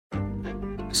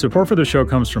Support for the show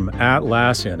comes from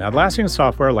Atlassian. Atlassian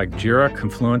software like Jira,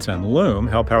 Confluence, and Loom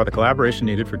help power the collaboration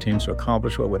needed for teams to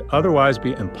accomplish what would otherwise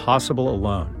be impossible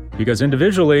alone. Because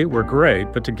individually, we're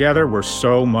great, but together, we're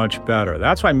so much better.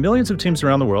 That's why millions of teams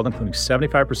around the world, including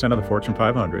 75% of the Fortune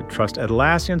 500, trust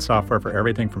Atlassian software for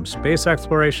everything from space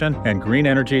exploration and green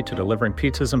energy to delivering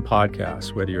pizzas and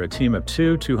podcasts. Whether you're a team of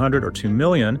 2, 200, or 2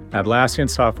 million, Atlassian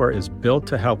software is built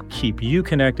to help keep you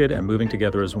connected and moving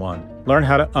together as one. Learn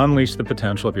how to unleash the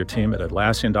potential of your team at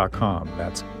Atlassian.com.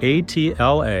 That's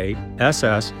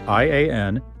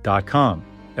Atlassian.com.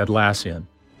 Atlassian.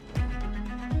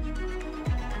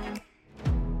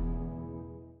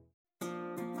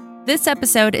 This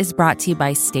episode is brought to you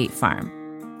by State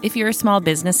Farm. If you're a small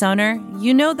business owner,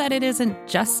 you know that it isn't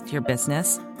just your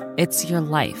business, it's your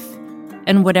life.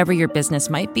 And whatever your business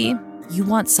might be, you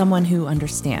want someone who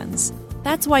understands.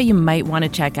 That's why you might want to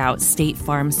check out State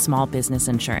Farm's small business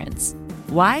insurance.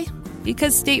 Why?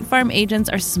 Because State Farm agents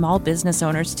are small business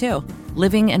owners too,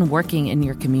 living and working in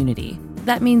your community.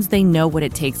 That means they know what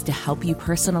it takes to help you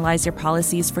personalize your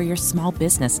policies for your small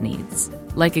business needs.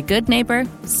 Like a good neighbor,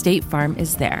 State Farm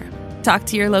is there. Talk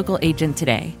to your local agent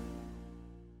today.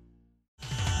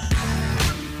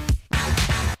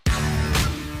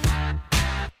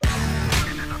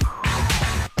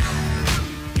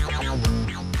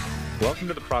 Welcome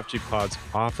to the Prop G Pod's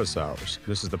Office Hours.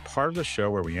 This is the part of the show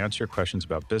where we answer your questions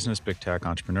about business, big tech,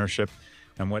 entrepreneurship,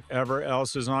 and whatever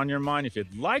else is on your mind. If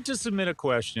you'd like to submit a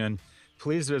question,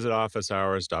 please visit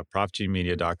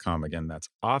officehours.propgmedia.com. Again, that's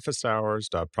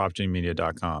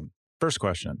officehours.propgmedia.com. First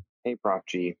question. Hey, Prop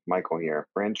G, Michael here,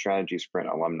 Brand Strategy Sprint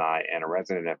alumni and a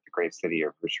resident of the great city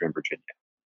of Richmond, Virginia.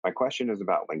 My question is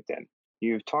about LinkedIn.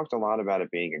 You've talked a lot about it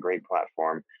being a great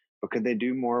platform, but could they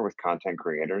do more with content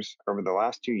creators? Over the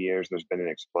last 2 years, there's been an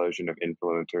explosion of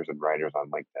influencers and writers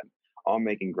on LinkedIn, all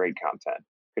making great content.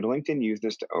 Could LinkedIn use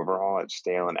this to overhaul its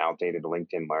stale and outdated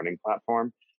LinkedIn learning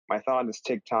platform? My thought is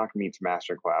TikTok meets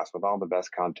Masterclass with all the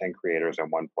best content creators in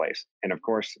one place. And of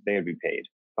course, they would be paid.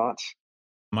 Thoughts?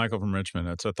 Michael from Richmond.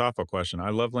 It's a thoughtful question.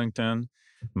 I love LinkedIn,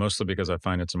 mostly because I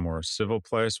find it's a more civil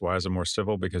place. Why is it more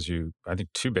civil? Because I think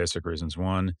two basic reasons.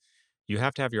 One, you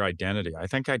have to have your identity. I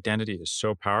think identity is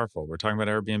so powerful. We're talking about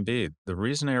Airbnb. The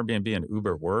reason Airbnb and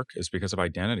Uber work is because of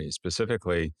identity.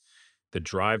 Specifically, the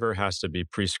driver has to be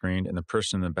pre-screened and the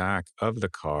person in the back of the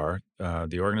car,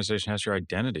 the organization has your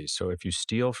identity. So if you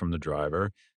steal from the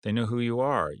driver, they know who you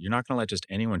are. You're not going to let just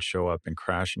anyone show up and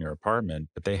crash in your apartment,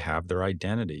 but they have their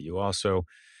identity. You also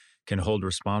can hold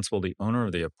responsible the owner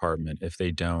of the apartment if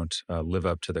they don't live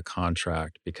up to the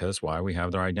contract, because why? We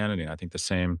have their identity. And I think the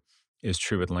same is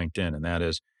true with LinkedIn. And that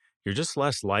is, you're just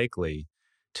less likely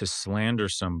to slander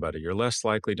somebody. You're less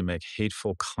likely to make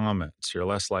hateful comments. You're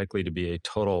less likely to be a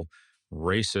total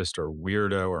racist or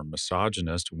weirdo or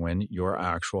misogynist when your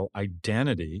actual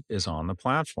identity is on the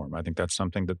platform. I think that's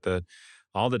something that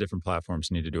all the different platforms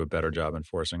need to do a better job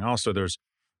enforcing. Also, there's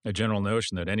a general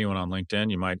notion that anyone on LinkedIn,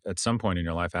 you might at some point in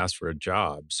your life ask for a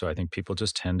job. So I think people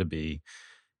just tend to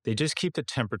they just keep the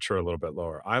temperature a little bit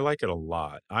lower. I like it a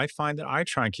lot. I find that I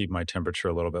try and keep my temperature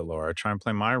a little bit lower. I try and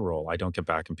play my role. I don't get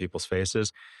back in people's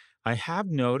faces. I have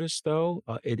noticed, though,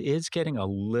 it is getting a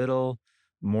little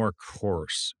more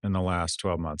coarse in the last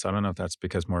 12 months. I don't know if that's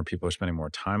because more people are spending more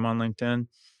time on LinkedIn,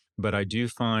 but I do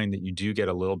find that you do get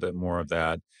a little bit more of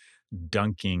that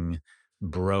dunking,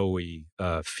 bro-y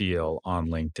feel on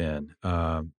LinkedIn.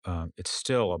 It's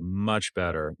still much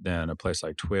better than a place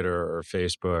like Twitter or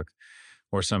Facebook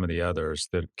or some of the others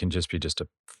that can just be just a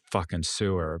fucking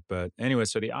sewer. But anyway,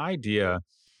 so the idea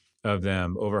of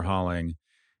them overhauling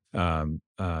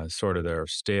sort of their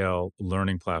stale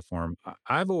learning platform,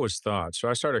 I've always thought, so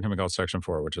I started a company called Section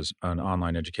 4, which is an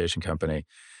online education company.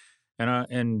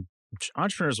 And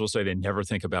entrepreneurs will say they never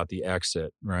think about the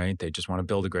exit, right? They just want to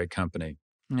build a great company.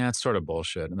 Yeah, it's sort of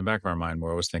bullshit. In the back of our mind,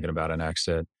 we're always thinking about an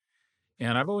exit.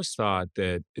 And I've always thought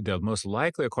that the most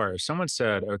likely acquirer, if someone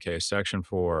said, okay, Section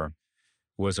 4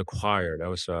 was acquired, I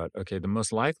always thought, okay, the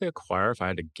most likely acquirer, if I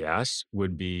had to guess,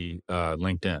 would be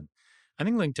LinkedIn. I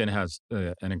think LinkedIn has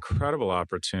an incredible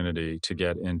opportunity to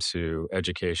get into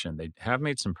education. They have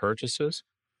made some purchases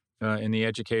in the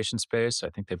education space. I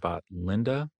think they bought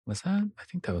Lynda. Was that? I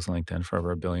think that was LinkedIn for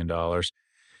over $1 billion.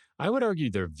 I would argue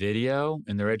their video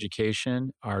and their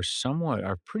education are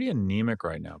pretty anemic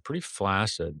right now, pretty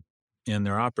flaccid in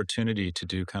their opportunity to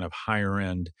do kind of higher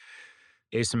end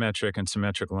asymmetric and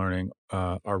symmetric learning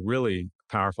are really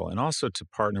powerful. And also to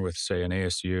partner with, say, an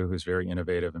ASU who's very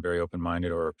innovative and very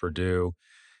open-minded, or a Purdue,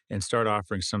 and start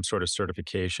offering some sort of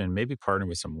certification, maybe partner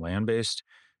with some land-based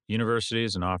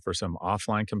universities and offer some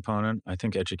offline component. I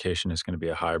think education is going to be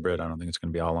a hybrid. I don't think it's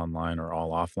going to be all online or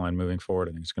all offline moving forward.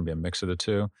 I think it's going to be a mix of the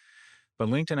two. But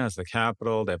LinkedIn has the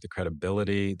capital, they have the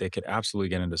credibility. They could absolutely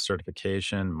get into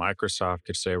certification. Microsoft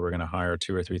could say we're going to hire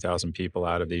 2 or 3,000 people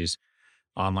out of these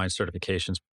online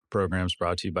certifications programs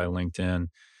brought to you by LinkedIn.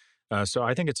 So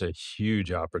I think it's a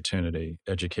huge opportunity,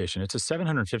 education. It's a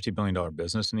 $750 billion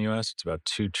business in the US. It's about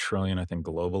 2 trillion, I think,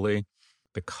 globally.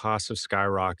 The costs have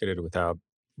skyrocketed without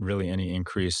really any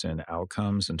increase in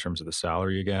outcomes in terms of the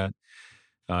salary you get.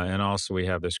 And also, we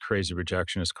have this crazy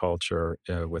rejectionist culture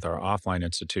with our offline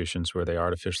institutions where they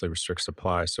artificially restrict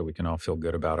supply so we can all feel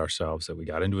good about ourselves that we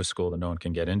got into a school that no one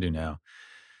can get into now.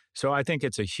 So I think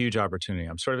it's a huge opportunity.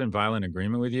 I'm sort of in violent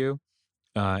agreement with you.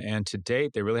 And to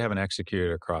date, they really haven't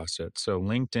executed across it. So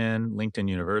LinkedIn, LinkedIn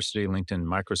University, LinkedIn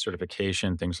micro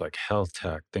certification, things like health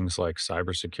tech, things like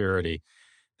cybersecurity,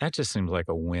 that just seems like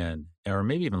a win. Or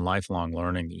maybe even lifelong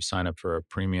learning that you sign up for a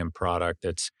premium product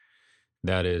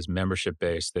that is membership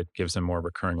based, that gives them more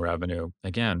recurring revenue.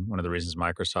 Again, one of the reasons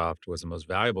Microsoft was the most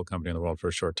valuable company in the world for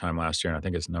a short time last year, and I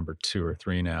think it's number 2 or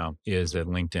 3 now, is that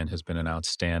LinkedIn has been an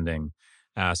outstanding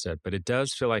asset. But it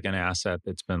does feel like an asset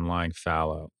that's been lying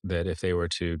fallow, that if they were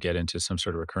to get into some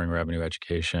sort of recurring revenue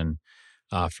education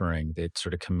offering, that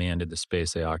sort of commanded the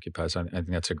space they occupy. So I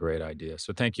think that's a great idea.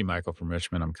 So thank you, Michael from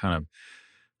Richmond. I'm kind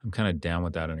of down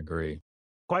with that and agree.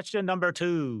 Question number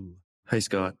 2. Hey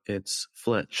Scott, it's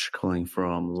Fletch calling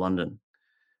from London.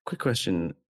 Quick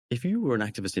question. If you were an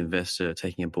activist investor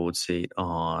taking a board seat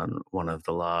on one of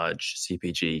the large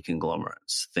CPG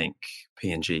conglomerates, think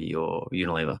P&G or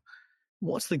Unilever,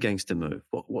 what's the gangster move?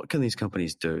 What can these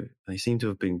companies do? They seem to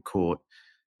have been caught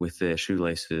with their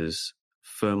shoelaces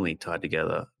firmly tied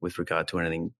together with regard to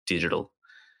anything digital.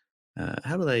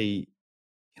 How do they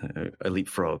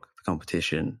leapfrog the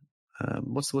competition?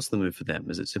 What's the move for them?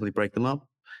 Is it simply break them up?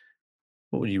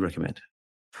 What would you recommend?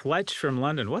 Fletch from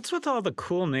London. What's with all the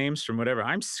cool names from whatever?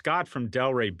 I'm Scott from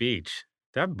Delray Beach.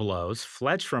 That blows.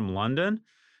 Fletch from London.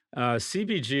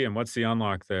 CPG and what's the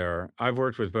unlock there? I've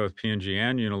worked with both P&G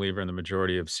and Unilever and the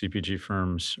majority of CPG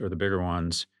firms, or the bigger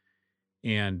ones,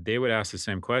 and they would ask the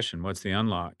same question: what's the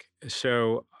unlock?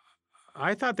 So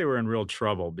I thought they were in real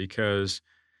trouble because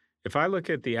if I look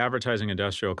at the advertising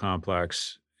industrial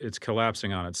complex, it's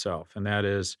collapsing on itself. And that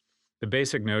is the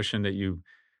basic notion that you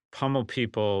pummel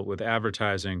people with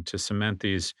advertising to cement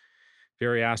these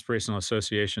very aspirational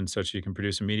associations such that you can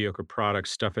produce a mediocre product,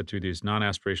 stuff it through these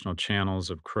non-aspirational channels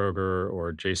of Kroger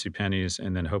or JCPenney's,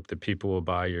 and then hope that people will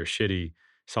buy your shitty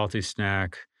salty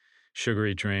snack,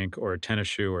 sugary drink, or a tennis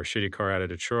shoe or a shitty car out of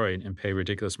Detroit and pay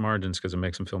ridiculous margins because it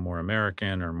makes them feel more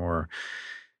American or more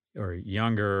or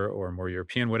younger or more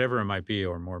European, whatever it might be,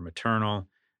 or more maternal.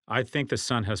 I think the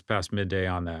sun has passed midday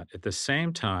on that. At the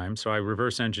same time, so I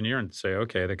reverse engineer and say,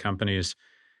 okay, the companies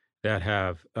that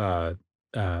have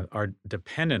are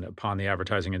dependent upon the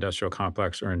advertising industrial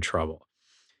complex are in trouble.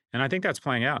 And I think that's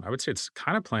playing out. I would say it's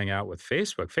kind of playing out with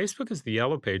Facebook. Facebook is the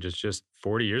Yellow Pages just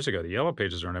 40 years ago. The Yellow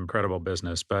Pages are an incredible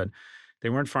business, but they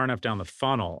weren't far enough down the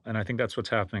funnel. And I think that's what's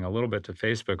happening a little bit to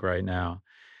Facebook right now.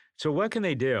 So what can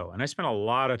they do? And I spent a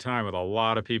lot of time with a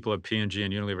lot of people at P&G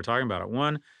and Unilever talking about it.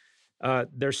 One,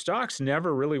 their stocks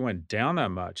never really went down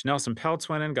that much. Nelson Peltz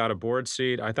went in, got a board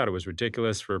seat. I thought it was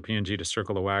ridiculous for P&G to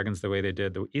circle the wagons the way they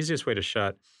did. The easiest way to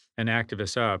shut an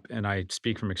activist up, and I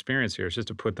speak from experience here, is just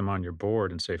to put them on your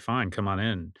board and say, fine, come on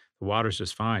in. The water's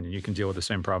just fine, and you can deal with the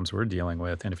same problems we're dealing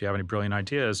with. And if you have any brilliant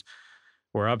ideas,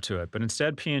 we're up to it. But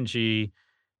instead, P&G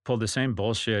pulled the same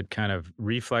bullshit kind of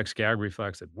gag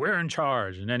reflex that we're in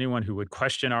charge, and anyone who would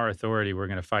question our authority, we're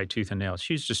going to fight tooth and nail. It's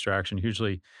huge distraction,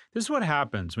 hugely. This is what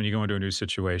happens when you go into a new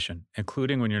situation,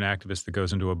 including when you're an activist that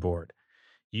goes into a board.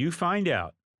 You find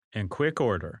out in quick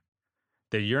order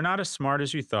that you're not as smart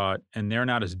as you thought, and they're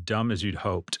not as dumb as you'd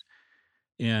hoped,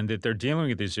 and that they're dealing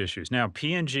with these issues. Now,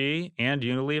 P&G and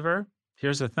Unilever,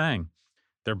 here's the thing.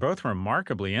 They're both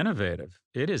remarkably innovative.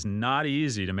 It is not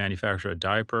easy to manufacture a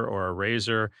diaper or a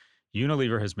razor.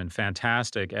 Unilever has been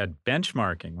fantastic at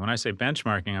benchmarking. When I say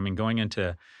benchmarking, I mean going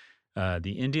into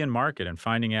the Indian market and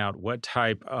finding out what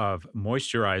type of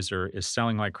moisturizer is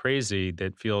selling like crazy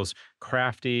that feels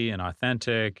crafty and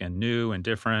authentic and new and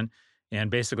different,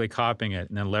 and basically copying it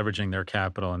and then leveraging their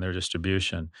capital and their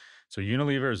distribution. So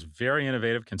Unilever is very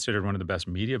innovative, considered one of the best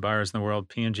media buyers in the world.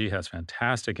 P&G has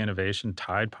fantastic innovation,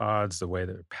 Tide Pods, the way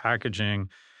they're packaging.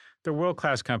 They're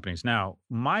world-class companies. Now,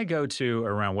 my go-to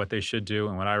around what they should do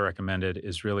and what I recommended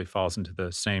is really falls into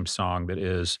the same song that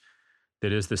is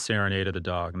the serenade of the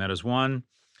dog. And that is one,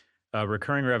 a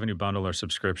recurring revenue bundle or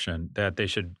subscription that they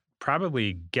should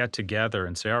probably get together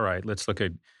and say, all right, let's look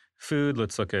at food,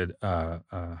 let's look at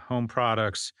home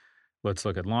products, let's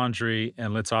look at laundry,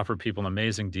 and let's offer people an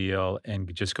amazing deal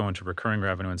and just go into recurring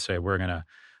revenue and say, we're going to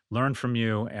learn from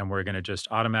you and we're going to just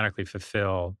automatically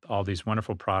fulfill all these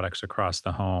wonderful products across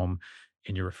the home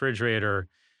in your refrigerator,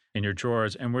 in your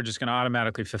drawers, and we're just going to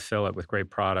automatically fulfill it with great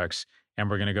products. And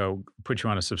we're going to go put you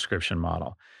on a subscription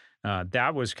model.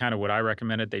 That was kind of what I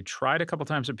recommended. They tried a couple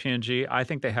times at P&G. I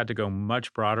think they had to go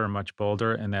much broader and much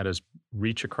bolder, and that is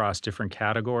reach across different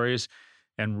categories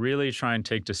and really try and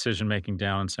take decision making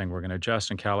down and saying we're going to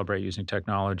adjust and calibrate using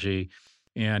technology.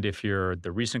 And if you're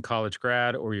the recent college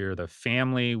grad or you're the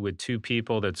family with two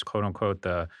people that's quote unquote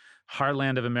the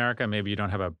heartland of America, maybe you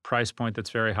don't have a price point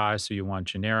that's very high, so you want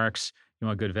generics, you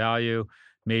want good value.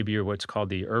 Maybe you're what's called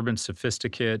the urban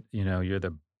sophisticate, you're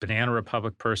the Banana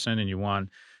Republic person and you want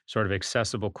sort of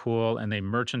accessible, cool, and they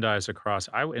merchandise across.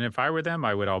 And if I were them,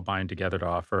 I would all bind together to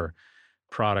offer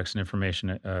products and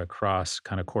information across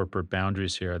kind of corporate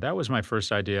boundaries here. That was my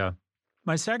first idea.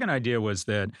 My second idea was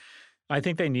that I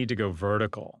think they need to go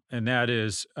vertical, and that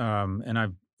is, and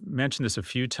I've mentioned this a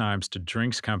few times to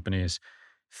drinks companies.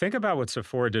 Think about what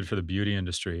Sephora did for the beauty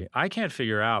industry. I can't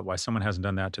figure out why someone hasn't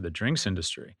done that to the drinks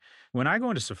industry. When I go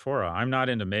into Sephora, I'm not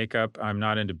into makeup, I'm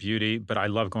not into beauty, but I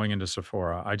love going into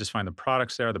Sephora. I just find the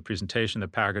products there, the presentation, the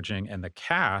packaging, and the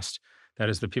cast, that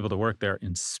is the people that work there,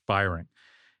 inspiring.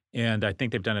 And I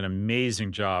think they've done an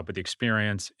amazing job with the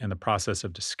experience and the process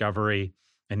of discovery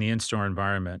and the in-store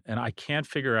environment. And I can't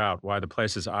figure out why the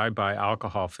places I buy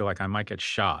alcohol feel like I might get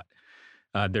shot.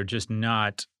 They're just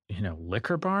not,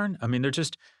 Liquor Barn. I mean, they're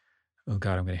just, oh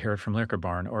God, I'm going to hear it from Liquor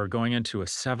Barn or going into a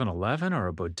 7-Eleven or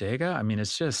a bodega. I mean,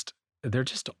 they're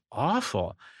just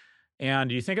awful.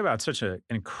 And you think about such an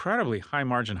incredibly high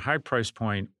margin, high price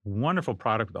point, wonderful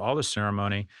product with all the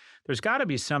ceremony. There's got to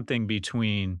be something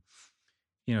between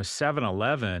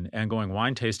 7-Eleven and going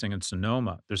wine tasting in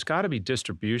Sonoma. There's got to be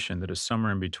distribution that is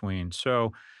somewhere in between.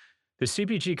 So the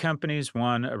CPG companies,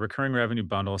 one, a recurring revenue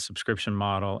bundle, a subscription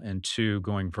model, and two,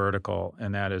 going vertical,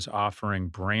 and that is offering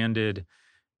branded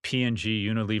P&G,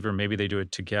 Unilever, maybe they do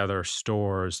it together,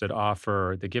 stores that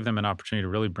give them an opportunity to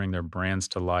really bring their brands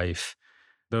to life.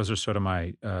 Those are sort of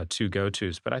my two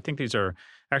go-tos, but I think these are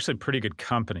actually pretty good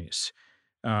companies.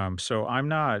 So I'm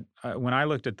not, when I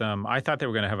looked at them, I thought they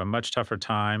were going to have a much tougher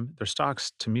time. Their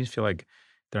stocks, to me, feel like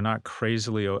they're not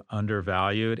crazily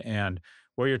undervalued. And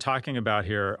what you're talking about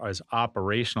here is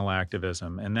operational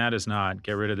activism. And that is not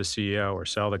get rid of the CEO or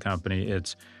sell the company.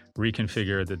 It's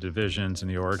reconfigure the divisions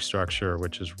and the org structure,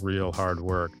 which is real hard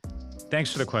work.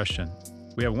 Thanks for the question.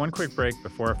 We have one quick break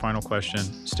before our final question.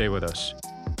 Stay with us.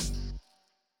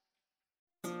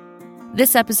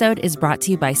 This episode is brought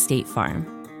to you by State Farm.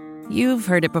 You've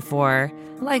heard it before.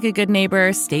 Like a good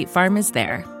neighbor, State Farm is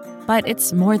there. But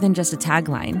it's more than just a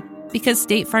tagline, because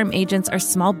State Farm agents are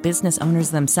small business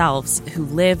owners themselves who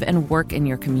live and work in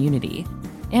your community.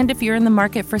 And if you're in the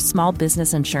market for small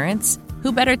business insurance,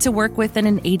 who better to work with than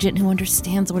an agent who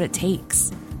understands what it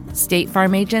takes? State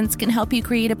Farm agents can help you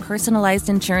create a personalized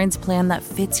insurance plan that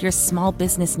fits your small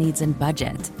business needs and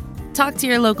budget. Talk to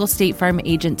your local State Farm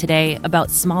agent today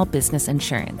about small business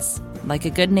insurance. Like a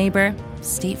good neighbor,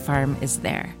 State Farm is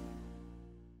there.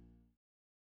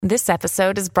 This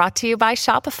episode is brought to you by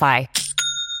Shopify.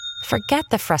 Forget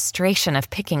the frustration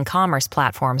of picking commerce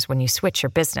platforms when you switch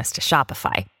your business to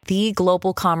Shopify, the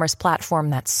global commerce platform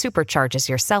that supercharges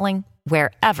your selling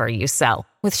wherever you sell.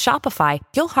 With Shopify,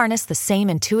 you'll harness the same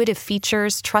intuitive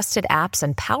features, trusted apps,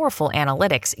 and powerful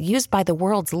analytics used by the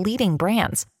world's leading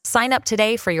brands. Sign up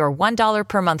today for your $1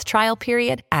 per month trial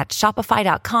period at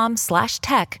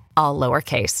shopify.com/tech, all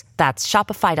lowercase. That's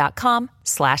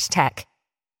shopify.com/tech.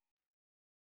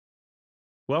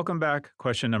 Welcome back.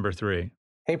 Question number 3.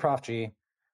 Hey, Prof G.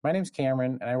 My name's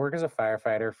Cameron, and I work as a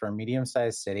firefighter for a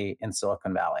medium-sized city in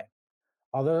Silicon Valley.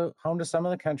 Although home to some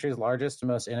of the country's largest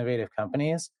and most innovative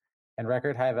companies and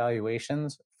record high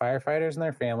valuations, firefighters and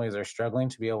their families are struggling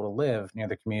to be able to live near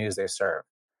the communities they serve.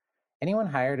 Anyone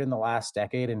hired in the last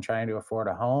decade and trying to afford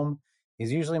a home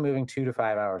is usually moving 2 to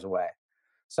 5 hours away.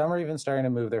 Some are even starting to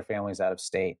move their families out of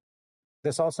state.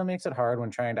 This also makes it hard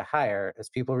when trying to hire, as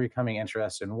people are becoming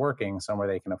interested in working somewhere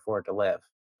they can afford to live.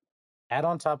 Add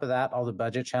on top of that all the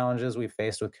budget challenges we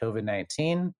faced with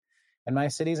COVID-19, and my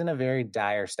city's in a very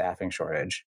dire staffing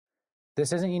shortage.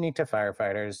 This isn't unique to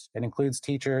firefighters. It includes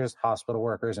teachers, hospital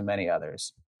workers, and many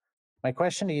others. My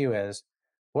question to you is,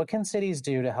 what can cities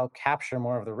do to help capture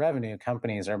more of the revenue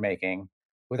companies are making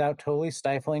without totally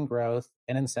stifling growth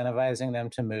and incentivizing them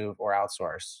to move or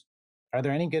outsource? Are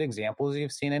there any good examples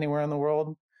you've seen anywhere in the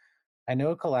world? I know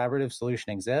a collaborative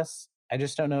solution exists. I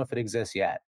just don't know if it exists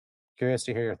yet. Curious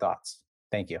to hear your thoughts.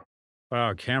 Thank you.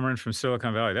 Wow, Cameron from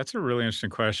Silicon Valley. That's a really interesting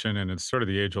question, and it's sort of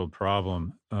the age-old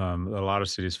problem that a lot of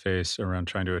cities face around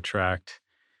trying to attract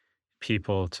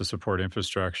people to support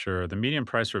infrastructure. The median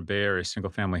price for a Bay Area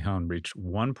single-family home reached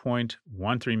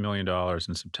 $1.13 million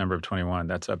in September of 21.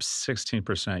 That's up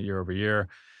 16% year over year.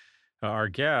 Our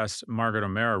guest, Margaret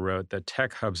O'Mara, wrote that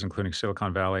tech hubs, including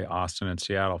Silicon Valley, Austin, and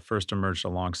Seattle, first emerged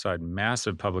alongside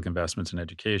massive public investments in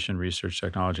education, research,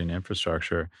 technology, and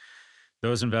infrastructure.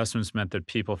 Those investments meant that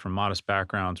people from modest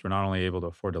backgrounds were not only able to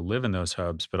afford to live in those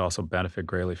hubs, but also benefit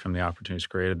greatly from the opportunities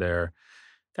created there.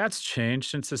 That's changed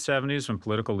since the 70s when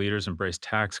political leaders embraced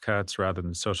tax cuts rather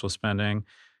than social spending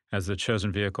as the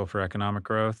chosen vehicle for economic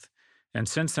growth. And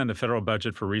since then, the federal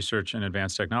budget for research and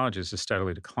advanced technologies has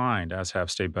steadily declined, as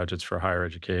have state budgets for higher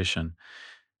education.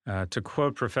 To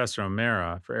quote Professor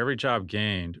O'Mara, for every job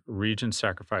gained, regions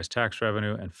sacrifice tax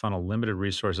revenue and funnel limited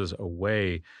resources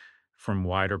away from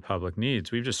wider public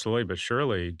needs. We've just slowly but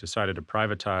surely decided to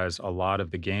privatize a lot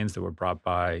of the gains that were brought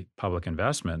by public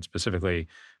investment, specifically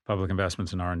public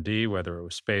investments in R&D, whether it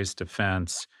was space,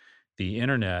 defense, the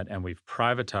internet, and we've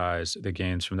privatized the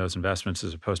gains from those investments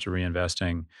as opposed to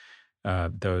reinvesting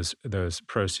those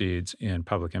proceeds in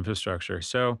public infrastructure.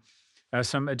 So,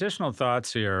 some additional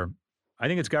thoughts here. I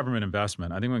think it's government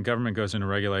investment. I think when government goes in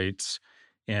and regulates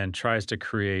and tries to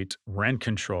create rent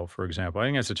control, for example, I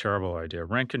think that's a terrible idea.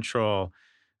 Rent control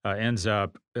ends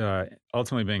up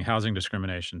ultimately being housing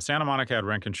discrimination. Santa Monica had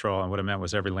rent control, and what it meant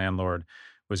was every landlord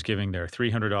was giving their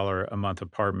 $300 a month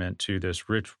apartment to this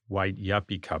rich white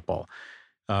yuppie couple.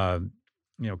 Uh,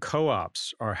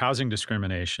 co-ops are housing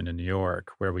discrimination in New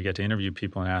York, where we get to interview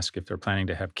people and ask if they're planning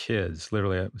to have kids.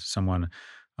 Literally, someone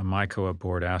on my co-op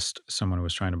board asked someone who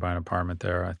was trying to buy an apartment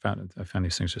there. I found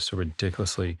these things just so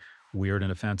ridiculously weird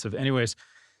and offensive. Anyways,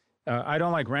 I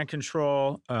don't like rent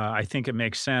control. I think it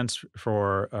makes sense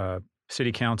for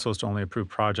city councils to only approve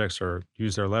projects or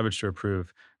use their leverage to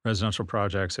approve residential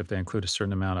projects if they include a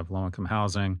certain amount of low-income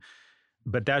housing.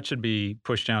 But that should be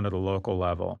pushed down to the local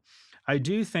level. I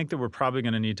do think that we're probably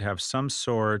going to need to have some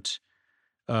sort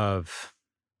of,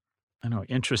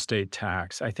 intrastate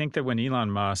tax. I think that when Elon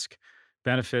Musk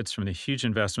benefits from the huge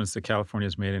investments that California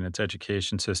has made in its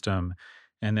education system,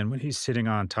 and then when he's sitting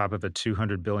on top of a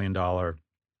 $200 billion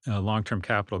long-term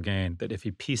capital gain, that if he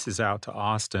pieces out to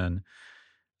Austin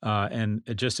and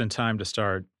just in time to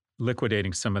start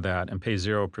liquidating some of that and pay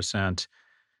 0%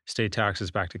 state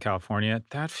taxes back to California,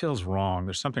 that feels wrong.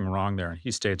 There's something wrong there. And he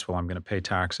states, well, I'm going to pay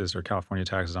taxes or California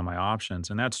taxes on my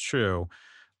options. And that's true.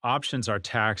 Options are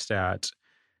taxed at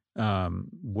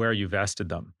where you vested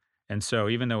them. And so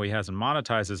even though he hasn't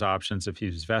monetized his options, if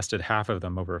he's vested half of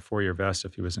them over a 4-year vest,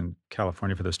 if he was in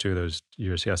California for those 2 of those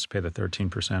years, he has to pay the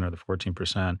 13% or the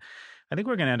 14%. I think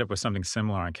we're going to end up with something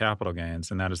similar on capital gains,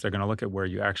 and that is they're going to look at where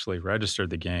you actually registered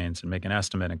the gains and make an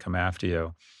estimate and come after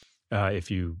you.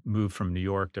 If you move from New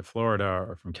York to Florida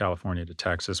or from California to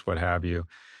Texas, what have you.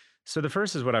 So the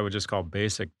first is what I would just call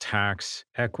basic tax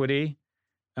equity.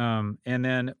 And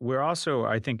then we're also,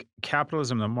 I think,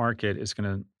 capitalism in the market is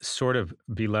going to sort of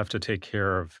be left to take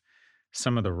care of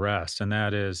some of the rest. And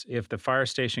that is if the fire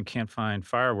station can't find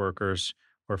fire workers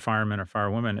or firemen or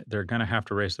firewomen, they're going to have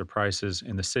to raise their prices,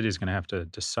 and the city is going to have to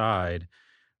decide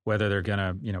whether they're going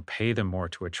to, pay them more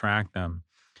to attract them.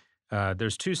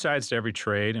 There's 2 sides to every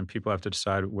trade, and people have to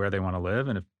decide where they want to live.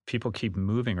 And if people keep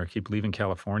moving or keep leaving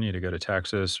California to go to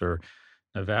Texas or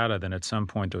Nevada, then at some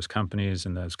point those companies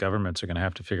and those governments are going to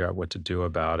have to figure out what to do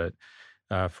about it.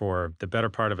 For the better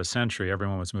part of a century,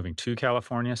 everyone was moving to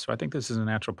California. So I think this is a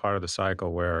natural part of the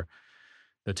cycle where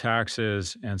the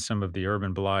taxes and some of the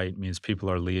urban blight means people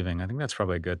are leaving. I think that's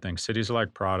probably a good thing. Cities are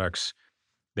like products.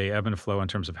 They ebb and flow in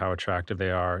terms of how attractive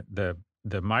they are.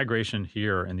 The migration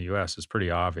here in the U.S. is pretty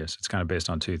obvious. It's kind of based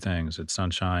on 2 things. It's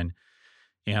sunshine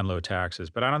and low taxes.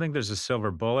 But I don't think there's a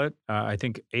silver bullet. I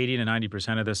think 80 to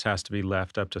 90% of this has to be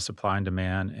left up to supply and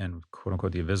demand and quote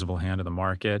unquote the invisible hand of the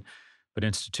market. But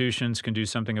institutions can do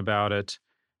something about it.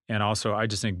 And also, I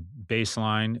just think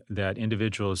baseline that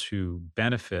individuals who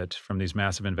benefit from these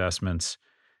massive investments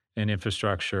in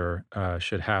infrastructure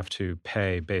should have to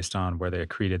pay based on where they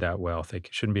accreted that wealth. They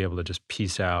shouldn't be able to just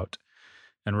piece out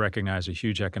and recognize a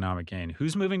huge economic gain.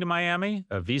 Who's moving to Miami?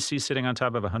 A VC sitting on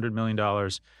top of $100 million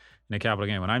in a capital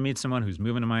gain. When I meet someone who's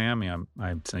moving to Miami,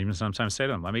 I even sometimes say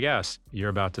to them, let me guess, you're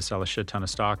about to sell a shit ton of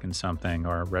stock in something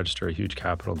or register a huge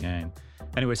capital gain.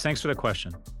 Anyways, thanks for the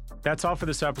question. That's all for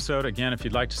this episode. Again, if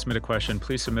you'd like to submit a question,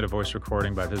 please submit a voice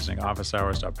recording by visiting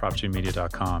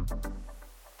officehours.prop2media.com.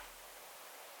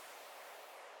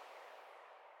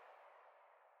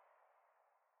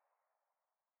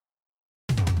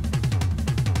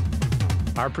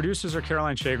 Our producers are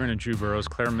Caroline Chagrin and Drew Burrows.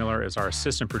 Claire Miller is our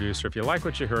assistant producer. If you like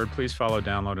what you heard, please follow,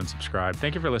 download, and subscribe.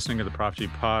 Thank you for listening to the Prop G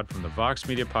Pod from the Vox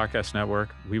Media Podcast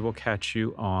Network. We will catch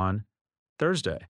you on Thursday.